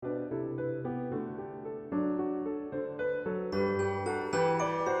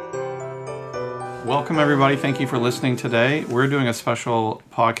Welcome, everybody. Thank you for listening today. We're doing a special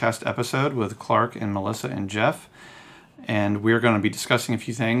podcast episode with Clark and Melissa and Jeff, and we're going to be discussing a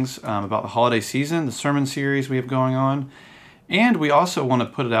few things about the holiday season, the sermon series we have going on, and we also want to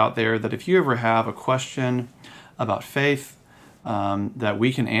put it out there that if you ever have a question about faith that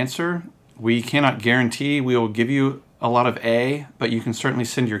we can answer, we cannot guarantee we will give you a lot of but you can certainly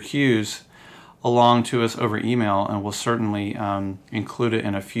send your Q's along to us over email, and we'll certainly include it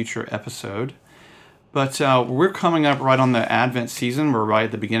in a future episode. But we're coming up right on the Advent season. We're right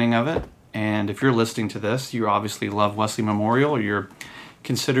at the beginning of it. And if you're listening to this, you obviously love Wesley Memorial, or you're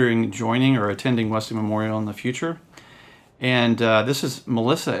considering joining or attending Wesley Memorial in the future. And this is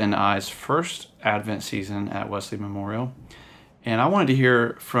Melissa and I's first Advent season at Wesley Memorial. And I wanted to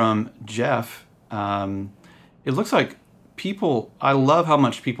hear from Jeff. It looks like I love how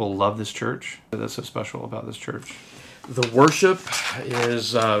much people love this church. That's so special about this church. The worship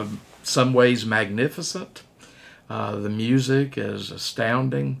is some ways magnificent. The music is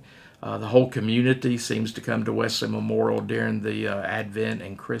astounding. The whole community seems to come to Wesley Memorial during the Advent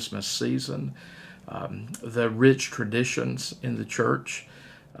and Christmas season. The rich traditions in the church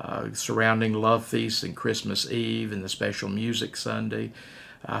surrounding love feasts and Christmas Eve and the special music Sunday.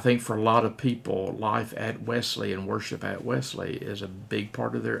 I think for a lot of people, life at Wesley and worship at Wesley is a big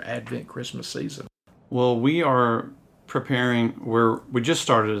part of their Advent Christmas season. Well, we are preparing, we just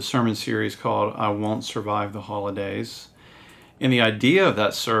started a sermon series called I Won't Survive the Holidays. And the idea of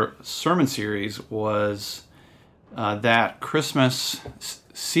that sermon series was that Christmas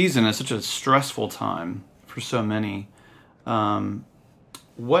season is such a stressful time for so many. And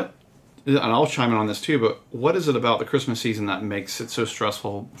I'll chime in on this too, but what is it about the Christmas season that makes it so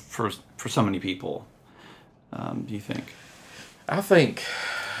stressful for so many people, do you think? I think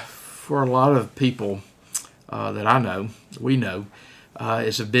for a lot of people that we know,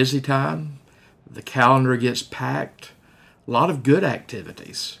 it's a busy time. The calendar gets packed. A lot of good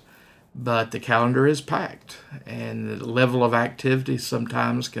activities, but the calendar is packed, and the level of activity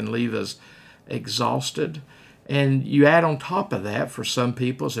sometimes can leave us exhausted. And you add on top of that, for some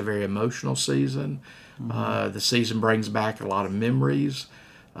people, it's a very emotional season. Mm-hmm. The season brings back a lot of memories.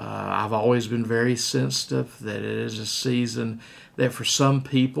 I've always been very sensitive that it is a season that for some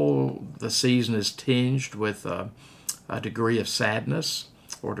people, the season is tinged with a degree of sadness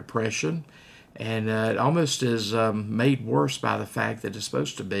or depression. And it almost is made worse by the fact that it's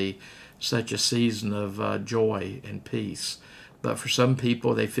supposed to be such a season of joy and peace. But for some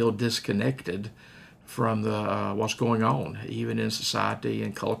people, they feel disconnected from what's going on, even in society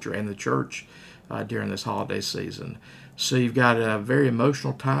and culture and the church during this holiday season. So you've got a very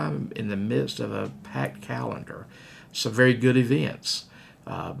emotional time in the midst of a packed calendar. Some very good events,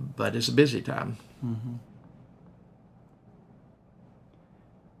 but it's a busy time. Mm-hmm.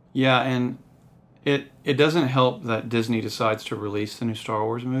 Yeah, and it doesn't help that Disney decides to release the new Star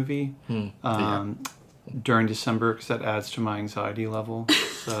Wars movie during December, because that adds to my anxiety level.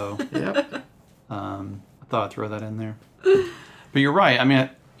 So yep. I thought I'd throw that in there. But you're right. I mean,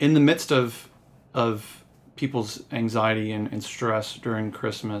 in the midst of people's anxiety and stress during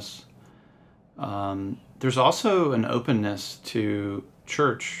Christmas, there's also an openness to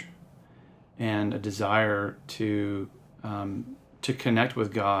church and a desire to connect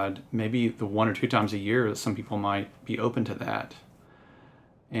with God, maybe the one or two times a year that some people might be open to that.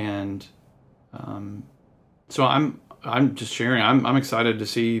 And so I'm just sharing. I'm excited to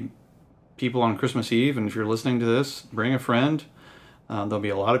see people on Christmas Eve, and if you're listening to this, bring a friend. There'll be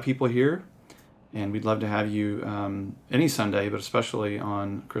a lot of people here, and we'd love to have you any Sunday, but especially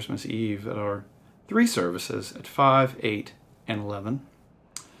on Christmas Eve at our 3 services at 5, 8, and 11.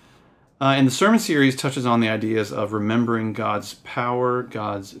 And the sermon series touches on the ideas of remembering God's power,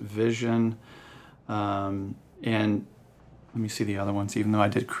 God's vision, and let me see the other ones. Even though I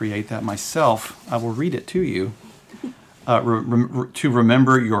did create that myself, I will read it to you. To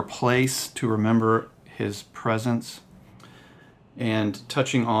remember your place, to remember His presence, and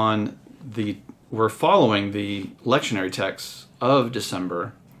touching on we're following the lectionary texts of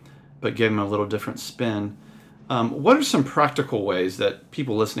December, but giving them a little different spin. What are some practical ways that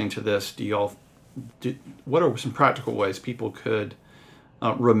people listening to this, what are some practical ways people could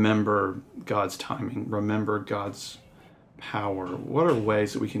remember God's timing, remember God's power? What are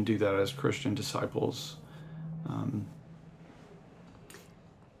ways that we can do that as Christian disciples?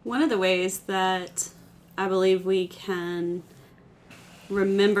 One of the ways that I believe we can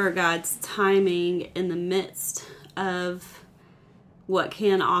remember God's timing in the midst of what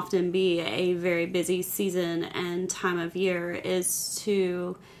can often be a very busy season and time of year is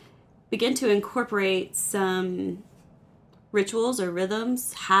to begin to incorporate some rituals or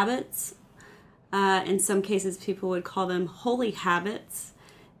rhythms, habits In some cases, people would call them holy habits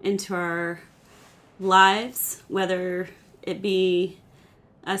into our lives, whether it be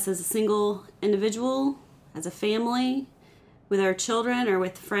us as a single individual, as a family, with our children, or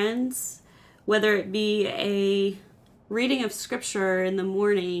with friends, whether it be a reading of scripture in the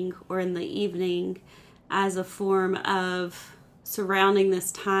morning or in the evening as a form of surrounding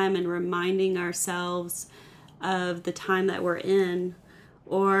this time and reminding ourselves of the time that we're in,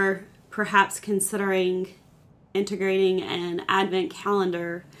 or perhaps considering integrating an Advent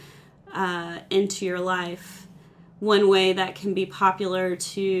calendar into your life. One way that can be popular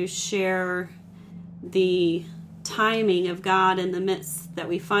to share the timing of God in the midst that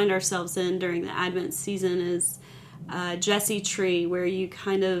we find ourselves in during the Advent season is Jesse Tree, where you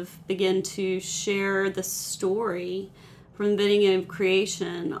kind of begin to share the story from the beginning of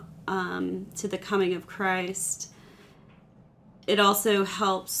creation to the coming of Christ. It also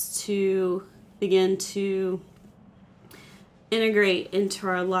helps to begin to integrate into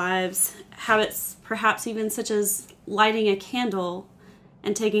our lives habits, perhaps even such as lighting a candle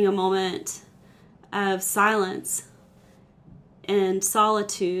and taking a moment of silence and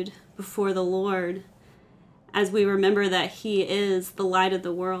solitude before the Lord, as we remember that He is the light of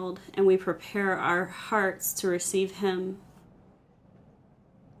the world and we prepare our hearts to receive Him.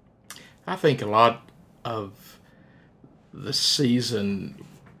 I think a lot of the season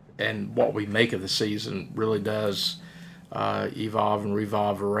and what we make of the season really does evolve and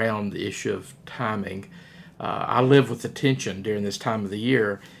revolve around the issue of timing. I live with the tension during this time of the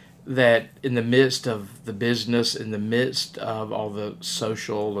year that in the midst of the business, in the midst of all the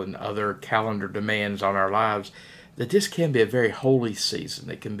social and other calendar demands on our lives, that this can be a very holy season.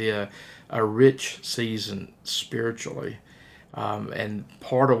 It can be a rich season spiritually. And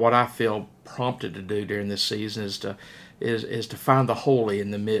part of what I feel prompted to do during this season is to find the holy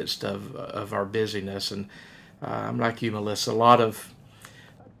in the midst of our busyness. And I'm like you, Melissa.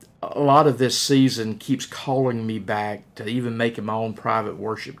 A lot of this season keeps calling me back to even making my own private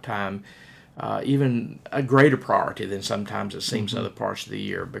worship time even a greater priority than sometimes it seems in other parts of the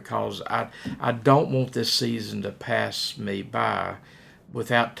year, because I don't want this season to pass me by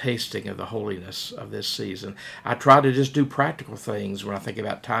without tasting of the holiness of this season. I try to just do practical things when I think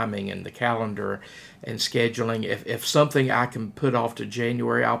about timing and the calendar and scheduling. If something I can put off to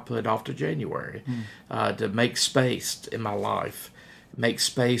January, I'll put it off to January to make space in my life, make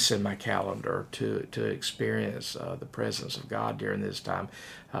space in my calendar to experience the presence of God during this time.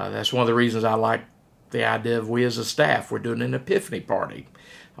 That's one of the reasons I like the idea of we as a staff, we're doing an Epiphany party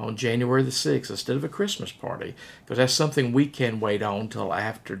on January the 6th instead of a Christmas party, because that's something we can wait on till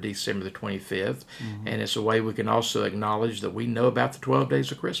after December the 25th. And it's a way we can also acknowledge that we know about the 12 days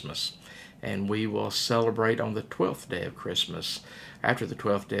of Christmas, and we will celebrate on the 12th day of Christmas, after the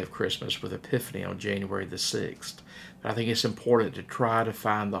 12th day of Christmas, with Epiphany on January the 6th. But I think it's important to try to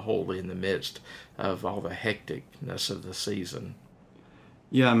find the holy in the midst of all the hecticness of the season.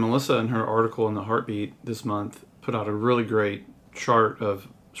 Yeah, Melissa, in her article in the Heartbeat this month, put out a really great chart of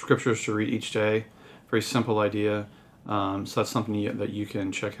scriptures to read each day. Very simple idea. So that's something that you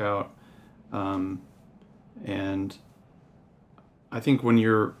can check out. And I think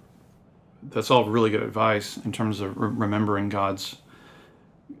that's all really good advice in terms of remembering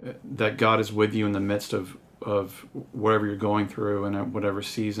that God is with you in the midst of whatever you're going through and whatever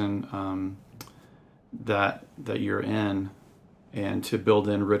season that you're in, and to build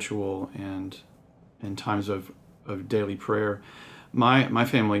in ritual and times of daily prayer. My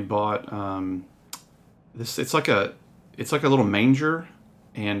family bought this. It's like a little manger,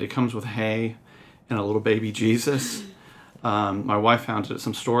 and it comes with hay and a little baby Jesus. My wife found it at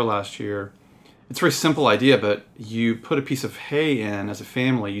some store last year. It's a very simple idea, but you put a piece of hay in as a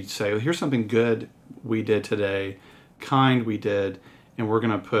family. You'd say, well, here's something good we did today, kind we did, and we're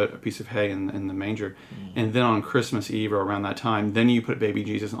going to put a piece of hay in the manger. And then on Christmas Eve or around that time, then you put baby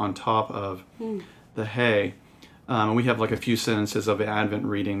Jesus on top of the hay. And we have like a few sentences of Advent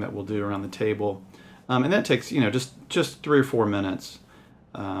reading that we'll do around the table. And that takes, just 3 or 4 minutes.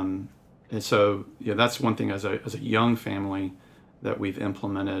 And so, that's one thing as a young family that we've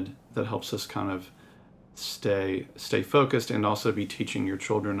implemented that helps us kind of stay focused, and also be teaching your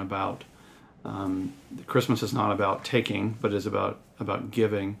children about Christmas is not about taking, but is about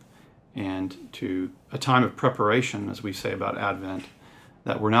giving, and to a time of preparation, as we say about Advent,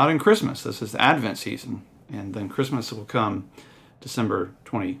 that we're not in Christmas. This is the Advent season, and then Christmas will come December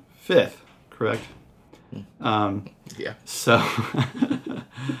 25th, correct? Yeah. So...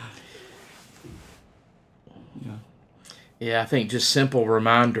 Yeah, I think just simple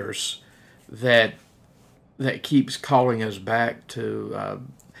reminders that keeps calling us back to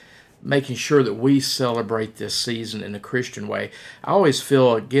making sure that we celebrate this season in a Christian way. I always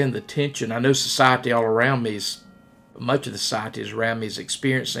feel, again, the tension. I know society all around me much of the society is around me is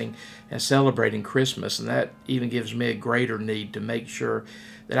experiencing and celebrating Christmas, and that even gives me a greater need to make sure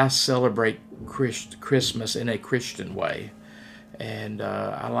that I celebrate Christmas in a Christian way. And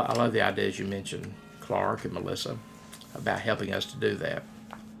I love the ideas you mentioned, Clark and Melissa, about helping us to do that.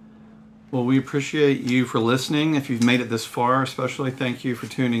 Well, we appreciate you for listening. If you've made it this far, especially, thank you for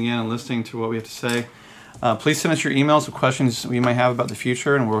tuning in and listening to what we have to say. Please send us your emails with questions we may have about the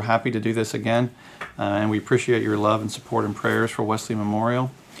future, and we're happy to do this again. And we appreciate your love and support and prayers for Wesley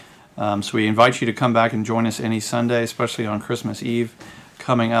Memorial. So we invite you to come back and join us any Sunday, especially on Christmas Eve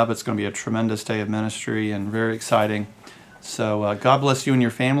coming up. It's going to be a tremendous day of ministry and very exciting. So God bless you and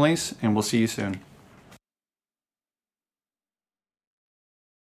your families, and we'll see you soon.